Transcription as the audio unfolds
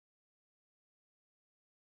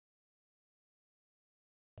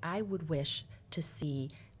I would wish to see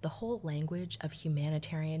the whole language of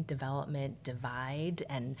humanitarian development divide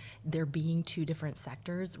and there being two different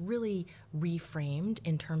sectors really reframed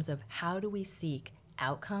in terms of how do we seek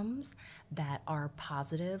outcomes that are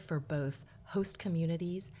positive for both host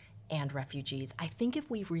communities and refugees. I think if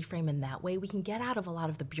we reframe in that way, we can get out of a lot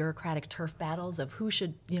of the bureaucratic turf battles of who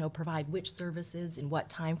should, provide which services in what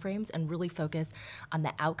timeframes, and really focus on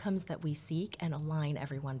the outcomes that we seek and align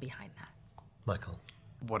everyone behind that. Michael.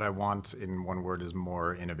 What I want in one word is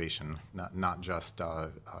more innovation, not just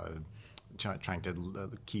trying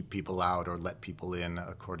to keep people out or let people in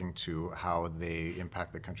according to how they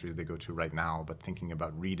impact the countries they go to right now, but thinking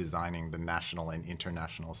about redesigning the national and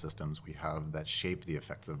international systems we have that shape the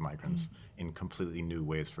effects of migrants in completely new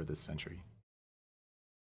ways for this century.